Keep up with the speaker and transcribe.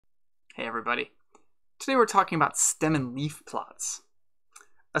Hey everybody. Today we're talking about stem and leaf plots.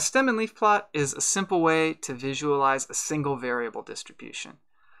 A stem and leaf plot is a simple way to visualize a single variable distribution.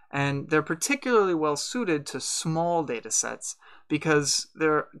 And they're particularly well suited to small data sets because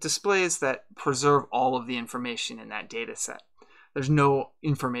they're displays that preserve all of the information in that data set. There's no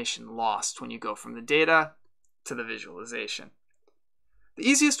information lost when you go from the data to the visualization. The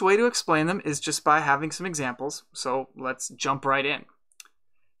easiest way to explain them is just by having some examples, so let's jump right in.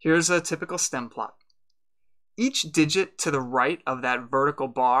 Here's a typical stem plot. Each digit to the right of that vertical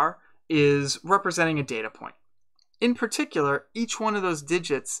bar is representing a data point. In particular, each one of those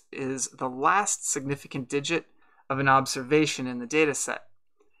digits is the last significant digit of an observation in the data set.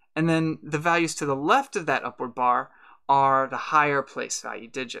 And then the values to the left of that upward bar are the higher place value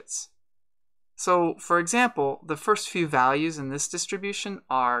digits. So, for example, the first few values in this distribution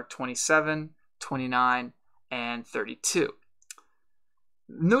are 27, 29, and 32.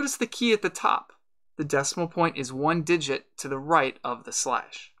 Notice the key at the top. The decimal point is one digit to the right of the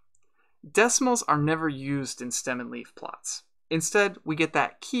slash. Decimals are never used in stem and leaf plots. Instead, we get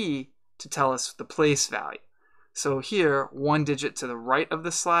that key to tell us the place value. So here, one digit to the right of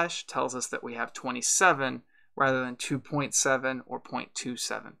the slash tells us that we have 27 rather than 2.7 or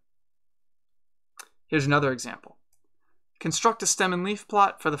 0.27. Here's another example. Construct a stem and leaf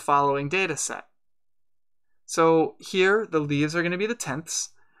plot for the following data set. So here, the leaves are going to be the tenths,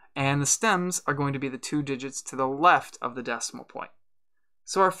 and the stems are going to be the two digits to the left of the decimal point.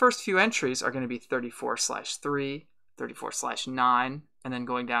 So our first few entries are going to be 34/3, 34/9, and then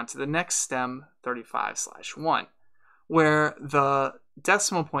going down to the next stem, 35/1, where the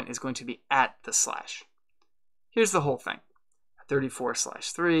decimal point is going to be at the slash. Here's the whole thing.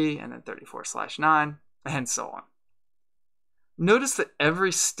 34/3, and then 34/9, and so on. Notice that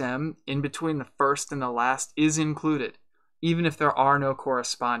every stem in between the first and the last is included, even if there are no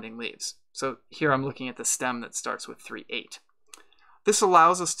corresponding leaves. So here I'm looking at the stem that starts with 3/8. This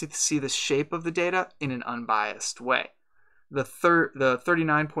allows us to see the shape of the data in an unbiased way. The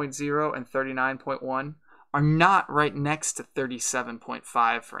 39.0 and 39.1 are not right next to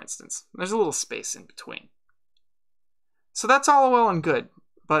 37.5, for instance. There's a little space in between. So that's all well and good,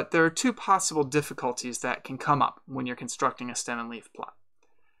 but there are two possible difficulties that can come up when you're constructing a stem and leaf plot.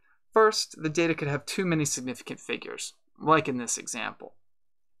 First, the data could have too many significant figures, like in this example.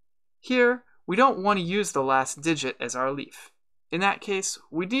 Here, we don't want to use the last digit as our leaf. In that case,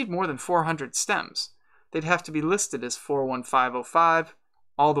 we'd need more than 400 stems. They'd have to be listed as 41505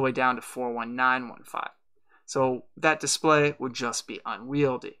 all the way down to 41915. So that display would just be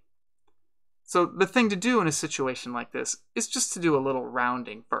unwieldy. So the thing to do in a situation like this is just to do a little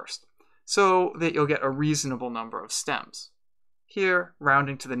rounding first, so that you'll get a reasonable number of stems. Here,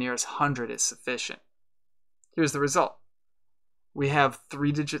 rounding to the nearest 100 is sufficient. Here's the result. We have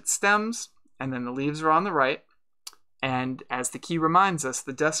 3-digit stems, and then the leaves are on the right, and as the key reminds us,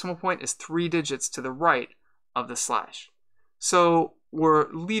 the decimal point is 3 digits to the right of the slash. So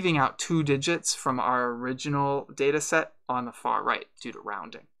we're leaving out 2 digits from our original data set on the far right due to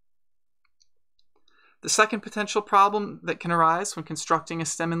rounding. The second potential problem that can arise when constructing a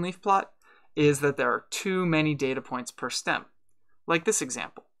stem and leaf plot is that there are too many data points per stem, like this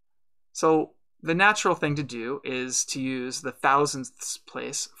example. So the natural thing to do is to use the thousandths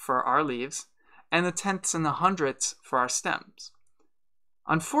place for our leaves and the tenths and the hundredths for our stems.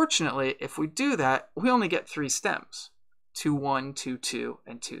 Unfortunately, if we do that, we only get 3 stems, 2-1, 2-2,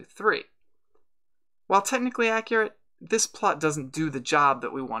 and 2-3. While technically accurate, this plot doesn't do the job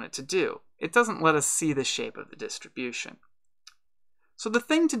that we want it to do. It doesn't let us see the shape of the distribution. So the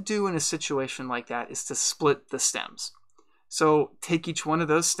thing to do in a situation like that is to split the stems. So take each one of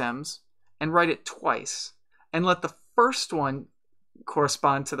those stems and write it twice, and let the first one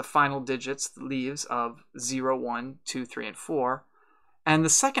correspond to the final digits, the leaves of 0, 1, 2, 3, and 4, and the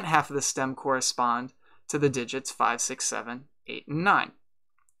second half of the stem correspond to the digits 5, 6, 7, 8, and 9,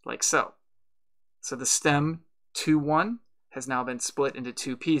 like so. So the stem 2-1 has now been split into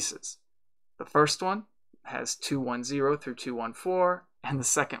 2 pieces. The first one has 210 through 214, and the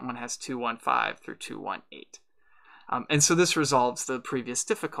second one has 215 through 218. And so this resolves the previous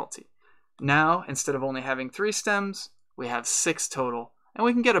difficulty. Now, instead of only having 3 stems, we have 6 total, and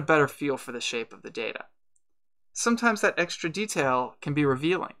we can get a better feel for the shape of the data. Sometimes that extra detail can be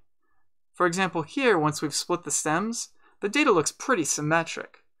revealing. For example, here, once we've split the stems, the data looks pretty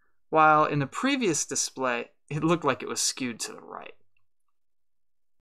symmetric, while in the previous display, it looked like it was skewed to the right.